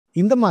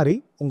இந்த மாதிரி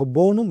உங்க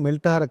போனும்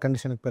மெல்ட் ஆகிற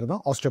கண்டிஷனுக்கு பேர்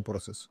தான்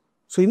ஆஸ்டியோபோரோசிஸ்.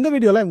 ஸோ இந்த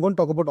வீடியோவில் I'm going to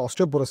talk about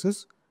osteoporosis.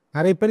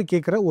 நிறைய பேர்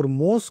கேட்குற ஒரு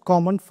மோஸ்ட்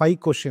காமன் 5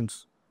 கொஷின்ஸ்.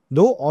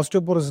 தோ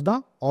ஆஸ்டியோபோரோசிஸ்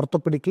தான்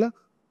ஆர்த்தோபெடிக்கில்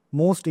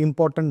மோஸ்ட்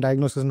இம்பார்ட்டன்ட்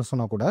டயக்னோசிஸ்னு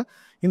சொன்னால் கூட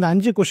இந்த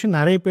 5 கொஷின்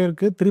நிறைய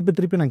பேருக்கு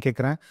திருப்பி நான்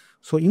கேட்குறேன்.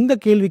 ஸோ இந்த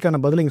கேள்விக்கான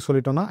பதில் இங்கே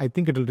சொல்லிட்டோன்னா I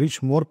think it will reach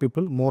more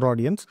people, more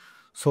audience.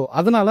 So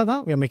அதனால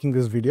தான் we are making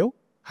this video.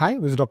 Hi,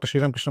 this is Dr.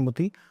 Shriram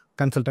Krishnamurthy,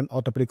 consultant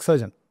orthopedic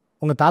surgeon.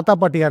 உங்கள் தாத்தா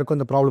பாட்டி யாருக்கும்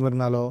இந்த ப்ராப்ளம்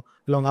இருந்தாலோ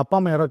இல்லை உங்கள் அப்பா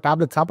அம்மா யாரோ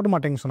டேப்லெட் சாப்பிட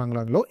மாட்டேங்கன்னு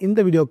சொன்னாங்களோ இந்த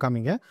வீடியோ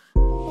காமிங்க.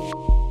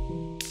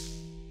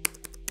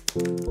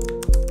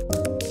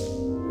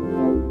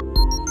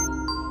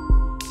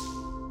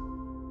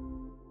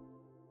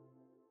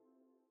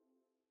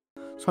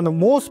 ஸோ அந்த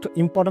மோஸ்ட்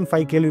இம்பார்ட்டன்ட்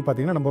 5 கேள்வி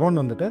பார்த்தீங்கன்னா நம்பர்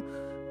 1 வந்துட்டு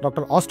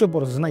டாக்டர்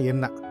ஆஸ்டியோபோரோசிஸ்னால்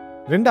என்ன,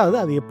 2வது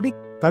அது எப்படி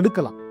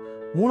தடுக்கலாம்,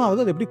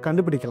 3வது அது எப்படி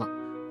கண்டுபிடிக்கலாம்,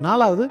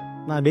 4வது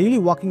நான் டெய்லி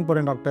வாக்கிங்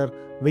போகிறேன் டாக்டர்,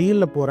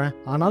 வெயிலில் போகிறேன்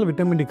ஆனாலும்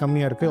விட்டமின் டி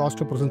கம்மியாக இருக்குது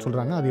ஆஸ்டியோபோரோசிஸ்னு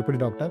சொல்கிறாங்க, அது எப்படி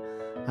டாக்டர்,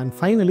 அண்ட்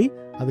ஃபைனலி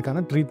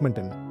அதுக்கான ட்ரீட்மெண்ட்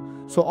என்ன.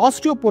 ஸோ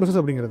ஆஸ்டியோபோரோசிஸ்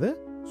அப்படிங்கிறது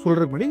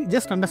சொல்கிறதுக்கு முன்னாடி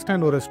ஜஸ்ட்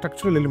அண்டர்ஸ்டாண்ட் ஒரு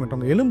ஸ்ட்ரக்சரல் எலிமெண்ட்.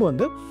 அந்த எலும்பு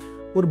வந்து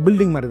ஒரு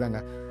பில்டிங் மாதிரி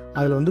தாங்க.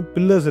 அதில் வந்து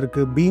பில்லர்ஸ்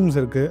இருக்குது, பீம்ஸ்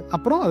இருக்குது,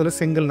 அப்புறம் அதில்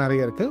செங்கல்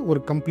நிறைய இருக்குது,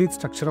 ஒரு கம்ப்ளீட்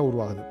ஸ்ட்ரக்சராக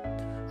உருவாகுது.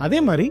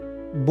 அதே மாதிரி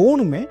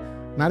போனுமே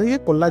நிறைய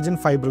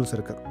கொல்லாஜன் ஃபைப்ரல்ஸ்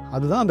இருக்குது,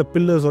 அதுதான் அந்த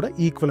பில்லர்ஸோட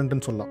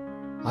ஈக்குவலண்ட்னு சொல்லலாம்.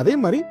 அதே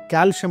மாதிரி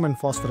கால்சியம் அண்ட்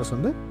ஃபாஸ்பரஸ்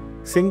வந்து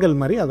செங்கல்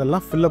மாதிரி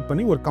அதெல்லாம் ஃபில்அப்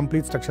பண்ணி ஒரு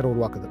கம்ப்ளீட் ஸ்ட்ரக்சரை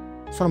உருவாக்குது.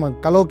 ஸோ நம்ம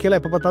கலோக்கியில்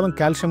எப்போ பார்த்தாலும்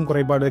கால்சியம்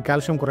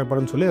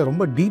குறைபாடுன்னு சொல்லி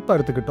ரொம்ப டீப்பாக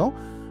எடுத்துக்கிட்டோம்.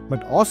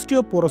 பட்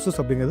ஆஸ்டியோபோரோசிஸ்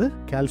அப்படிங்கிறது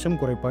கால்சியம்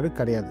குறைபாடு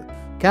கிடையாது.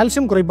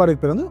 கால்சியம்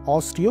குறைபாடுக்கு பேர் வந்து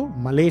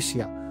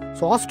ஆஸ்டியோமலேசியா.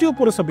 ஸோ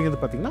ஆஸ்டியோபோரோசிஸ்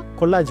அப்படிங்கிறது பார்த்தீங்கன்னா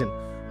கொல்லாஜன்,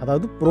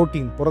 அதாவது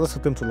புரோட்டீன்,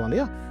 புரதசத்துன்னு சொல்லுவாங்க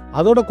இல்லையா,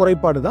 அதோட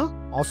குறைபாடு தான்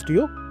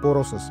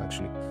ஆஸ்டியோபோரோசிஸ்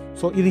ஆக்சுவலி.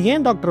 ஸோ இது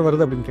ஏன் டாக்டர்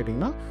வருது அப்படின்னு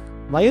கேட்டிங்கன்னா,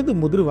 வயது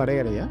முதிர்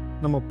வரையறைய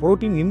நம்ம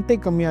புரோட்டீன்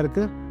இன்டேக் கம்மியாக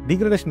இருக்குது,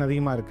 டிகிரடேஷன்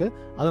அதிகமாக இருக்குது,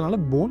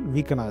 அதனால் போன்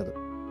வீக்கன் ஆகுது.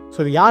 ஸோ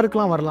இது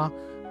யாருக்கெல்லாம் வரலாம்?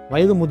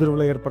 வயது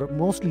முதிர்வில் ஏற்படுற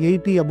மோஸ்ட்லி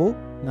 80 above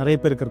நிறைய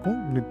பேருக்கு இருக்கும்,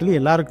 லிட்டலி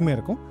எல்லாருக்குமே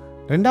இருக்கும்.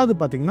 2வது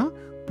பார்த்தீங்கன்னா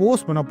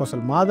போஸ்ட்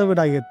மெனோபாசல்,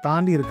 மாதவிடாயை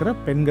தாண்டி இருக்கிற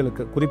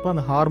பெண்களுக்கு, குறிப்பாக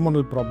அந்த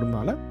ஹார்மோனல்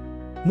ப்ராப்ளம்னால.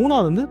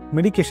 3வது வந்து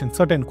மெடிக்கேஷன்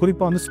சர்டன்,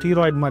 குறிப்பாக வந்து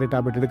ஸ்டீராய்டு மாதிரி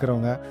டேப்லெட்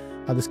எடுக்கிறவங்க,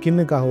 அது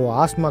ஸ்கின்னுக்காகவோ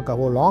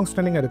ஆஸ்மாக்காகவோ லாங்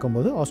ஸ்டாண்டிங்காக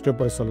எடுக்கும்போது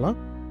ஆஸ்டியோபோரோசிஸ் சொல்லலாம்.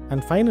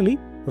 அண்ட் ஃபைனலி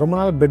ரொம்ப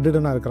நாள்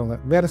பெட்டடாக இருக்கிறவங்க,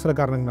 வேறு சில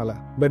காரணங்களால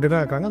பெட்டடாக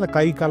இருக்கிறாங்க, அந்த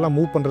கை காலெலாம்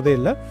மூவ் பண்ணுறதே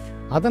இல்லை,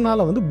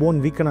 அதனால் வந்து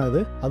போன் வீக்கன்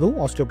ஆகுது, அதுவும்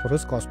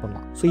ஆஸ்டியோபோரோசிஸ் காஸ்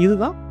பண்ணலாம். ஸோ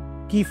இதுதான்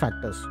கீ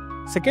ஃபேக்டர்ஸ்.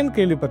 செகண்ட்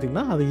கேள்வி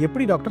பார்த்தீங்கன்னா அது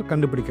எப்படி டாக்டர்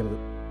கண்டுபிடிக்கிறது.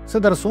 So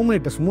there are so many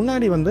test.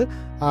 முன்னாடி வந்து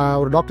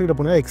ஒரு டாக்டர்கிட்ட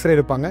போனால் எக்ஸ்ரே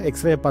எடுப்பாங்க,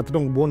 எக்ஸ்ரே பார்த்துட்டு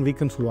உங்கள் போன்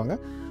வீக்குன்னு சொல்லுவாங்க.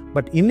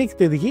 பட் இன்னைக்கு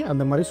தேதிக்கு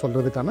அந்த மாதிரி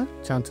சொல்கிறதுக்கான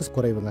சான்சஸ்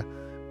குறைவுங்க.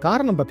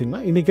 காரணம்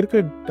பார்த்தீங்கன்னா இன்றைக்கி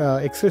இருக்கிற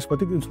எக்ஸ்ரேஸ்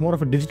பற்றி it's more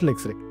of digital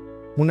x ray.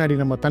 முன்னாடி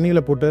நம்ம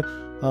தண்ணியில் போட்டு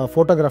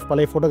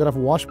பழைய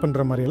ஃபோட்டோகிராஃப் வாஷ்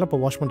பண்ணுற மாதிரியெல்லாம் இப்போ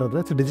வாஷ் பண்ணுறது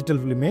இட்ஸ் டிஜிட்டல்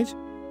இமேஜ்.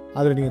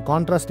 அதில் நீங்கள்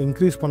கான்ட்ராஸ்ட்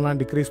இன்க்ரீஸ் பண்ணலாம்,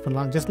 டிக்ரீஸ்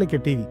பண்ணலாம், just like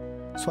a TV.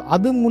 So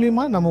அது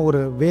மூலிமா நம்ம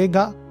ஒரு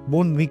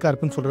போன் வீக்காக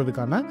இருக்குன்னு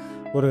சொல்கிறதுக்கான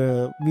ஒரு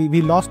வி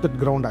லாஸ்ட் தட்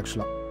கிரவுண்ட்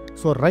ஆக்சுவலாக.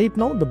 So right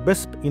now the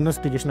best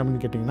investigation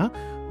அப்படின்னு கேட்டிங்கன்னா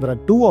there are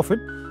 2 of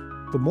it.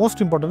 The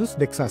most important is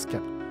DEXA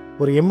scan.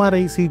 ஒரு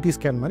எம்ஆர்ஐ சிடி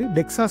ஸ்கேன் மாதிரி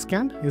DEXA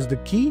scan is the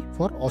key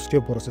for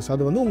osteoporosis.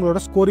 அது வந்து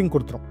உங்களோட ஸ்கோரிங்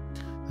கொடுத்துரும்,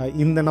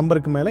 இந்த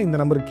நம்பருக்கு மேலே இந்த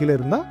நம்பருக்கு கீழே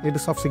இருந்தால் இட்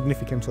இஸ் ஆஃப்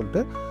சிக்னிஃபிகன்ஸ்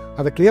சொல்லிட்டு.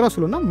 அதை கிளியராக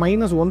சொல்லணும்னா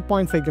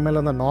 -1.5 மேலே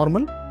இருந்தால்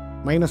நார்மல்,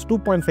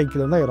 -2.5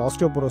 கீழே இருந்தால்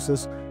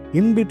ஆஸ்டியோபோரோசிஸ்,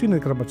 இன்பிட்வீன்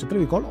இருக்கிற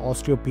பட்சத்தில் வி கால்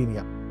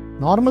ஆஸ்டியோபீனியா.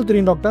 நார்மல்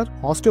தெரியும் டாக்டர்,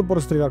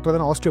 ஆஸ்டியோபோரோசிஸ் தெரியும் டாக்டர்,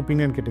 தான்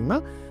ஆஸ்டியோபீனியான்னு கேட்டிங்கன்னா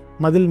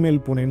மதில் மேல்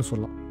பூனைன்னு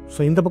சொல்லலாம். ஸோ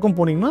இந்த பக்கம்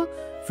போனீங்கன்னா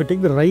if you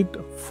take the right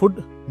food,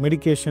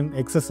 medication,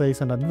 exercise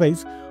and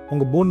advice,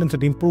 உங்கள் போன்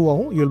டென்சிட்டி இம்ப்ரூவ்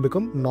ஆகும், you will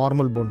become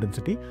normal phone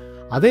density.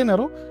 அதே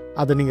நேரம்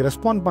அதை நீங்கள்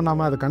ரெஸ்பாண்ட்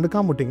பண்ணாமல் அதை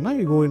கண்டுக்காம விட்டிங்கன்னா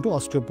you go into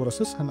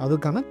osteoporosis and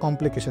அதுக்கான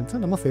காம்ப்ளிகேஷன்ஸை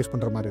நம்ம ஃபேஸ்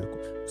பண்ணுற மாதிரி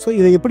இருக்கும். ஸோ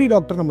இதை எப்படி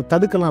டாக்டர் நம்ம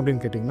தடுக்கலாம்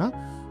அப்படின்னு கேட்டிங்கன்னா,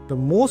 the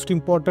most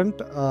important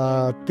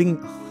thing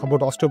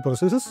about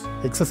osteoporosis is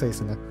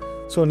எக்ஸசைஸுங்க.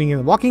 So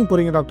நீங்கள் வாக்கிங்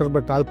போகிறீங்க டாக்டர்,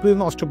 பட் அது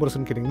எப்படி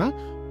ஆஸ்டியோபோரோசிஸ்ன்னு கேட்டிங்கன்னா,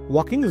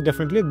 walking is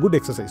definitely good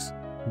exercise.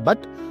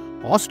 But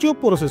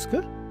ஆஸ்டியோபோரோசிஸ்க்கு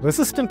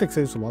resistant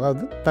exercise சொல்லுவாங்க,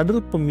 அதாவது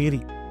தடுப்பு மீறி,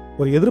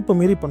 ஒரு எதிர்ப்பு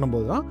மீறி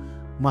பண்ணும்போது தான்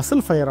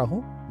மசில் ஃபயர்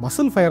ஆகும்.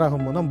 மசில் ஃபயர்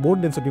ஆகும்போது தான்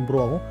போன் டென்சிட்டி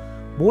இம்ப்ரூவ் ஆகும்.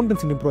 போன்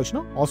டென்சிட்டி இம்ப்ரூவ்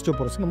ஆச்சுன்னா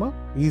ஆஸ்டியோபோரோசிஸ் நம்ம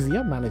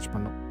ஈஸியாக மேனேஜ்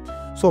பண்ணோம்.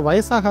 ஸோ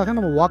வயசாக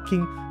நம்ம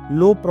walking,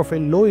 low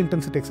profile, low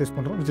intensity exercise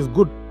பண்ணுறோம், which is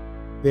good.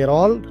 There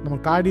all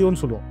நம்ம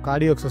கார்டியோன்னு சொல்லுவோம்.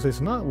 Cardio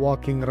எக்ஸசைஸ்னால்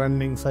walking,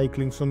 running,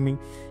 cycling, swimming,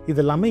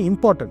 இது எல்லாமே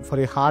important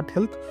for A heart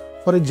health,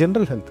 for A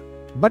general health.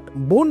 But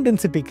phone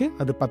டென்சிட்டிக்கு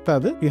அது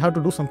பத்தாது. You have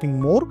to do something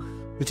more,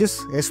 which is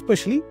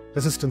especially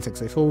resistance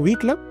exercise. So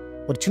வீட்டில்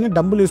ஒரு சின்ன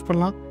tumble use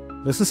பண்ணலாம்,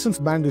 ரெசிஸ்டன்ஸ்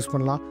பேண்ட் யூஸ்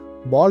பண்ணலாம்,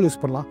 பால் use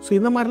பண்ணலாம். ஸோ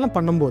இந்த மாதிரிலாம்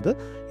பண்ணும்போது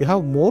you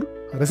have more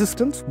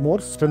resistance,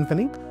 more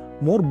strengthening,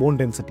 more phone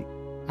density.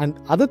 And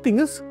other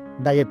thing is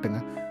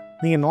டயட்டுங்க.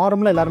 நீங்கள்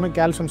நார்மலாக எல்லாருமே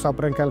கால்சியம்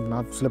சாப்பிட்றேன்,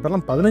 நான் சில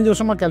பேர்லாம் 15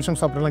 வருஷமாக கால்சியம்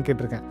சாப்பிட்றேன்லாம்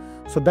கேட்டிருக்கேன்.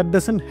 ஸோ தட்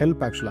டசன்ட்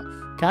ஹெல்ப் ஆக்சுவலாக.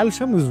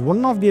 Calcium is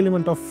one of the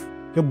element of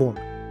your phone.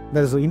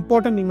 there is an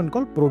important element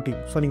called protein.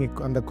 So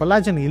நீங்கள் அந்த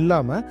கொலாஜன்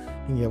இல்லாமல்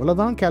நீங்கள் எவ்வளோ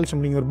தான்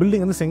கால்சியம், நீங்கள் ஒரு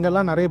பில்டிங் வந்து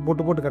செங்கல்லாம் நிறைய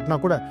போட்டு கட்டினா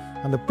கூட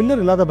அந்த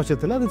பில்லர் இல்லாத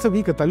பட்சத்தில் அது இட்ஸ்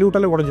வீக்கை தள்ளி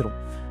விட்டாலே உடஞ்சிரும்.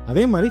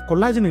 அதே மாதிரி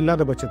கொலாஜன்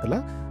இல்லாத பட்சத்தில்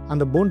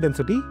அந்த phone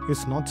density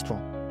is not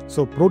strong.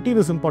 So protein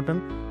is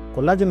important,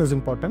 collagen is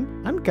important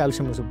and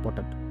calcium is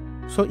important.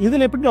 So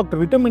இதில் எப்படி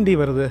டாக்டர் விட்டமின் டி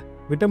வருது?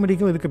 விட்டமின்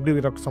டிக்கும் இதுக்கு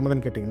எப்படி டாக்டர்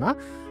சம்மந்தம்னு கேட்டிங்கன்னா,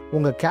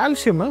 உங்கள்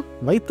கால்சியமை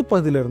வயிற்று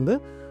பகுதியிலேருந்து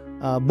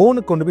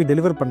போனுக்கு கொண்டு போய்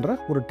டெலிவர் பண்ணுற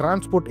ஒரு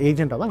டிரான்ஸ்போர்ட்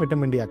ஏஜென்ட்டாக தான்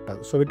விட்டமின் டி ஆக்ட்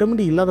ஆகுது. ஸோ விட்டமின்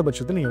டி இல்லாத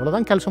பட்சத்தில் நீங்கள் எவ்வளோ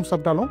தான் கால்சியம்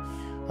சாப்பிட்டாலும்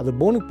அது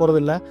போனுக்கு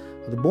போகிறதில்ல,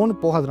 அது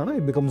போனுக்கு போகாதனால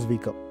இட் பிகம்ஸ்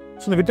வீக்கர்.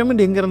 ஸோ இந்த விட்டமின்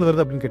டி எங்கேருந்து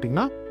வருது அப்படின்னு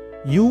கேட்டிங்கன்னா,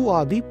 you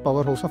are the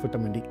power house of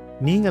vitamin D.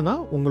 நீங்கள்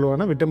தான்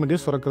உங்களோட விட்டமின் டி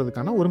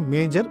சுரக்கிறதுக்கான ஒரு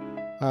மேஜர்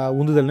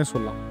உந்துதல்னே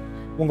சொல்லலாம்.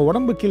 உங்கள்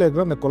உடம்பு கீழே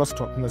இருக்கிற அந்த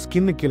கொலஸ்ட்ரால், அந்த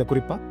ஸ்கின்னு கீழே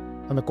குறிப்பாக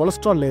அந்த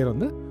கொலஸ்ட்ரால் லேயர்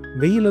வந்து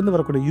வெயிலேருந்து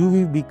வரக்கூடிய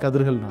யூவிபி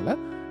கதிர்கள்னால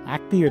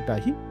ஆக்டிவேட்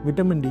ஆகி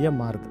விட்டமின் டியாக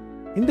மாறுது.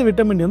 இந்த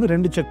விட்டமின் டி வந்து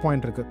 2 செக்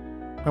பாயிண்ட் இருக்குது,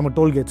 நம்ம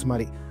டோல்கேட்ஸ்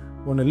மாதிரி.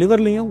 ஒன்று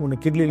லிவர்லேயும் ஒன்று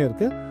கிட்னிலையும்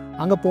இருக்குது.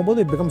 அங்கே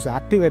போகும்போது இட் பிகம்ஸ்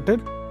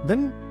ஆக்டிவேட்டட்,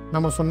 தென்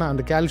நம்ம சொன்ன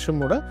அந்த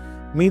கால்சியமோட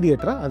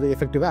மீடியேட்டராக அது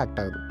எஃபெக்டிவாக ஆக்ட்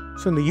ஆகுது.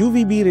 ஸோ இந்த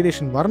யூவிபி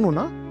ரேடியேஷன்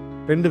வரணும்னா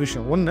 2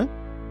 விஷயம். ஒன்று,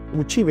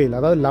 உச்சி வெயில்,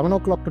 அதாவது 11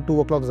 o'clock to 2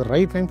 o'clock is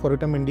right time for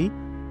vitamin D.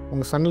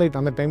 உங்கள் சன்லைட்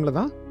அந்த டைமில்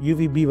தான்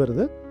யூவிபி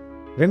வருது.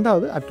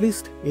 ரெண்டாவது,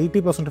 at least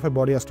 80% of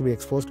body has to be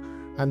exposed.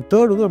 And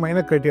third வந்து ஒரு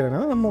மைனர் க்ரைட்டீரியா,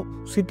 நம்ம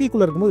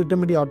சிட்டிக்குள்ளே இருக்கும்போது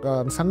விட்டமின் டி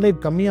சன்லைட்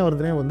கம்மியாக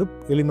வருதுனே வந்து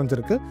எலிமெண்ட்ஸ்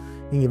இருக்குது.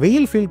 நீங்கள்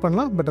வெயில் ஃபீல்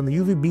பண்ணலாம், பட் அந்த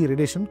யூவிபி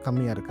ரேடியேஷன்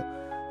கம்மியாக இருக்குது.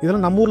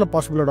 இதெல்லாம் நம்ம ஊரில்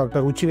பாசிபிளாக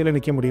டாக்டர்? உச்சி வெயில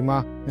நிற்க முடியுமா,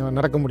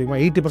 நடக்க முடியுமா,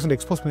 80%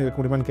 எக்ஸ்போஸ் பண்ணி இருக்க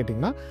முடியுமான்னு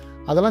கேட்டிங்கன்னா,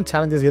 அதெல்லாம்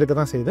சேலஞ்சஸ் இருக்க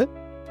தான் செய்யுது.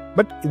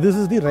 But this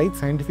is the right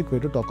scientific way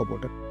to talk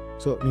about it.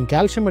 So நீங்கள்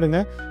கால்சியம் எடுங்க,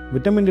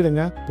 விட்டமின் டி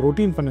எடுங்க,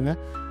 ப்ரோட்டீன் பண்ணுங்கள்,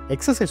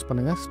 எக்ஸசைஸ்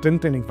பண்ணுங்கள்,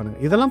 ஸ்ட்ரென்த் ட்ரைனிங்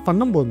பண்ணுங்கள். இதெல்லாம்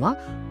பண்ணும்போது தான்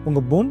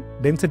உங்கள் போன்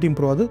டென்சிட்டி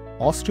இம்ப்ரூவ் ஆகுது,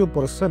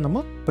 ஆஸ்டியோபோரோசிஸை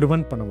நம்ம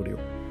ப்ரிவென்ட் பண்ண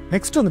முடியும்.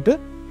 நெக்ஸ்ட் வந்துட்டு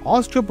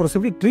ஆஸ்டியோபோரோசிஸ்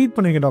எப்படி ட்ரீட்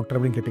பண்ணுவீங்க டாக்டர்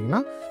அப்படின்னு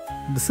கேட்டிங்கன்னா,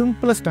 தி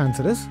simplest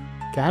answer is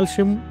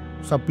calcium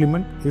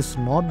supplement is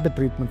not the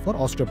treatment for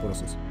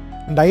osteoporosis.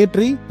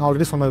 Dietary நான்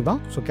ஆல்ரெடி சொன்னது தான்.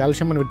 ஸோ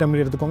கால்சியம் அண்ட்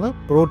விட்டமின் எடுத்துக்கோங்க,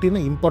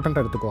 ப்ரோட்டீனை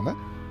இம்பார்ட்டண்ட்டாக எடுத்துக்கோங்க.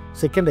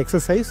 Second,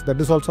 exercise,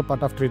 that is also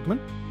part of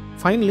treatment.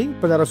 Finally,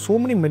 இப்போ தேர் ஆர் சோ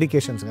மெனி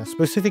மெடிகேஷன்ஸுங்க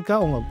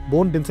ஸ்பெசிஃபிக்காக உங்கள்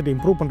போன் டென்சிட்டி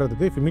இம்ப்ரூவ்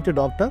பண்ணுறதுக்கு. இஃப் யூ மீட்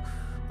டாக்டர்,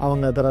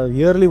 அவங்க there are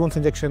yearly once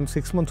injection,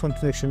 6 months once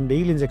injection,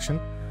 daily injection,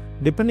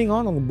 depending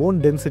on உங்கள் phone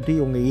density,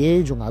 உங்கள்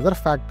age, உங்கள் other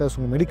factors,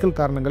 உங்கள் medical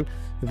காரணங்கள்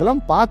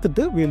இதெல்லாம்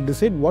பார்த்துட்டு we will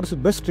decide what is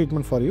the best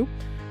treatment for you.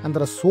 And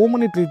there are so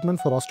many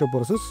treatments for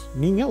osteoporosis.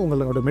 நீங்கள்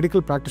உங்களோட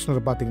medical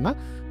practitioner பார்த்தீங்கன்னா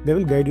they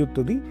will guide you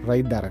to the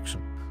right direction.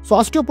 So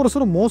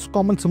ஆஸ்டியோபோரோசிஸோட most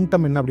common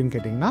symptom என்ன அப்படின்னு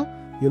கேட்டிங்கன்னா,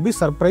 you'll be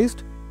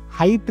surprised,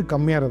 height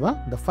கம்மியாக தான்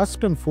the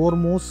first and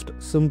foremost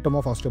symptom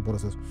of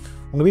osteoporosis.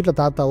 உங்கள் வீட்டில்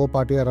தாத்தாவோ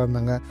பாட்டியோ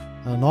இருந்தாங்க,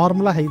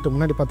 நார்மலாக ஹைட்டு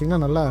முன்னாடி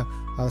பார்த்தீங்கன்னா நல்லா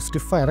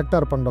ஸ்டிஃபாக எரெக்டாக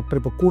இருப்பாங்க டாக்டர்,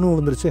 இப்போ கூணு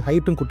விழுந்துருச்சு,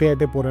 ஹைட்டும்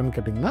குட்டையாகிட்டே போகிறேன்னு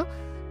கேட்டிங்கன்னா,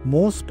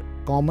 மோஸ்ட்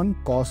காமன்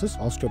காசஸ்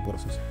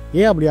ஆஸ்டியோபோரோசிஸ்.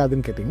 ஏன் அப்படி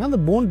ஆகுதுன்னு கேட்டிங்கன்னா, அந்த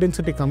போன்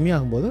டென்சிட்டி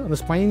கம்மியாகும்போது அந்த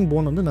ஸ்பைன்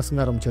போன் வந்து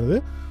நசுங்க ஆரம்பிச்சிருது,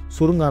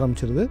 சுருங்க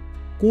ஆரம்பிச்சிருது,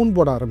 கூன்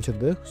போட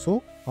ஆரம்பிச்சிருது. ஸோ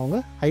அவங்க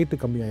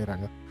ஹைட்டு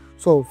கம்மியாகிறாங்க.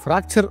 ஸோ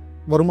ஃப்ராக்சர்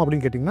வருமா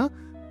அப்படின்னு கேட்டிங்கன்னா,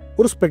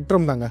 ஒரு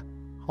ஸ்பெக்ட்ரம் தாங்க.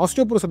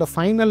 ஆஸ்டியோபோரோஸோட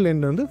ஃபைனல்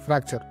எண்ட் வந்து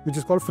fracture, which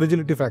is called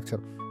ஃப்ரிஜிலிட்டி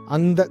fracture.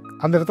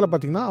 அந்த இடத்துல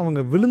பார்த்தீங்கன்னா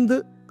அவங்க விழுந்து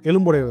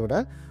எலும்புடையதை விட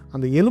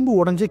அந்த எலும்பு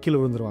உடஞ்சே கீழே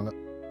விழுந்துருவாங்க,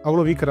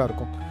 அவ்வளோ வீக்கராக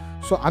இருக்கும்.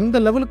 ஸோ அந்த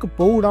லெவலுக்கு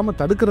போடாமல்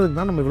தடுக்கிறதுக்கு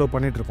தான் நம்ம இவ்வளோ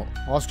பண்ணிகிட்ருக்கோம்.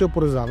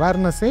 ஆஸ்டியோபோரோசிஸ்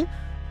அவேர்னஸே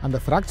அந்த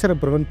ஃப்ராக்சரை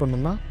ப்ரிவென்ட்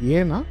பண்ணணும்னா.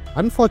 ஏன்னா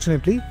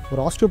அன்ஃபார்ச்சுனேட்லி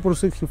ஒரு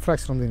ஆஸ்டியோபோரோசிஸ் ஹிப்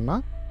ஃப்ராக்சர் வந்தீங்கன்னா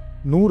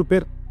 100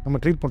 பேர் நம்ம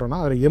ட்ரீட் பண்ணுறோன்னா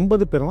அதில்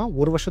 80 பேர் தான்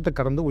ஒரு வருஷத்தை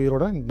கடந்து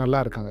உயிரோட நல்லா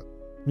இருக்காங்க.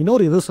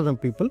 இன்னொரு 20%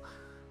 people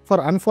for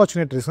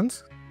unfortunate reasons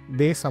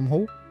they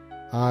somehow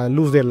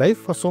lose their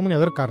life for so many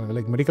other காரணங்கள்,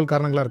 லைக் மெடிக்கல்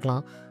காரணங்களாக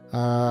இருக்கலாம்,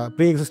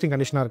 ப்ரீ எக்ஸிஸ்டிங்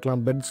கண்டிஷனாக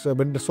இருக்கலாம்,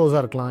 பெட்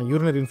டிசோஸாக இருக்கலாம்,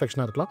 யூரினரி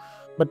இன்ஃபெக்ஷனாக இருக்கலாம்.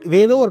 பட்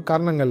ஏதோ ஒரு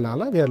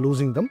காரணங்கள்னால we are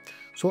losing them.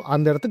 So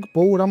அந்த இடத்துக்கு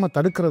போகாமல்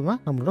தடுக்கிறது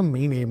தான் நம்மளோட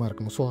மெயின் எய்மாக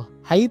இருக்கணும். So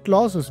height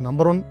loss is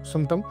number 1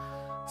 symptom.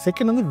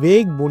 Second வந்து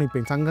வேக் போனி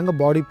பெயின்ஸ், அங்கங்கே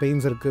பாடி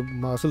பெயின்ஸ் இருக்குது,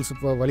 மசில்ஸ்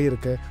வலி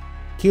இருக்குது,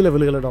 கீழே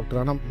விழுகலை டாக்டர்,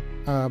 ஆனால்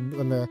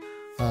அந்த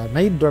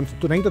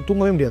நைட்டை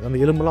தூங்கவே முடியாது, அந்த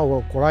எலும்புலாம்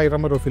குழாயிற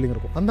மாதிரி ஒரு ஃபீலிங்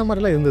இருக்கும். அந்த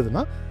மாதிரிலாம்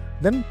இருந்ததுன்னா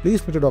then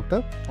please meet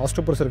doctor.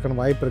 Osteoporosis இருக்கான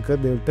வாய்ப்பு இருக்குது.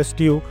 They will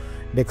test you,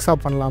 DEXA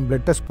பண்ணலாம்,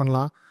 பிளட் டெஸ்ட்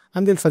பண்ணலாம்,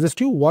 and they'll suggest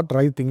you what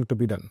right thing to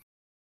be done.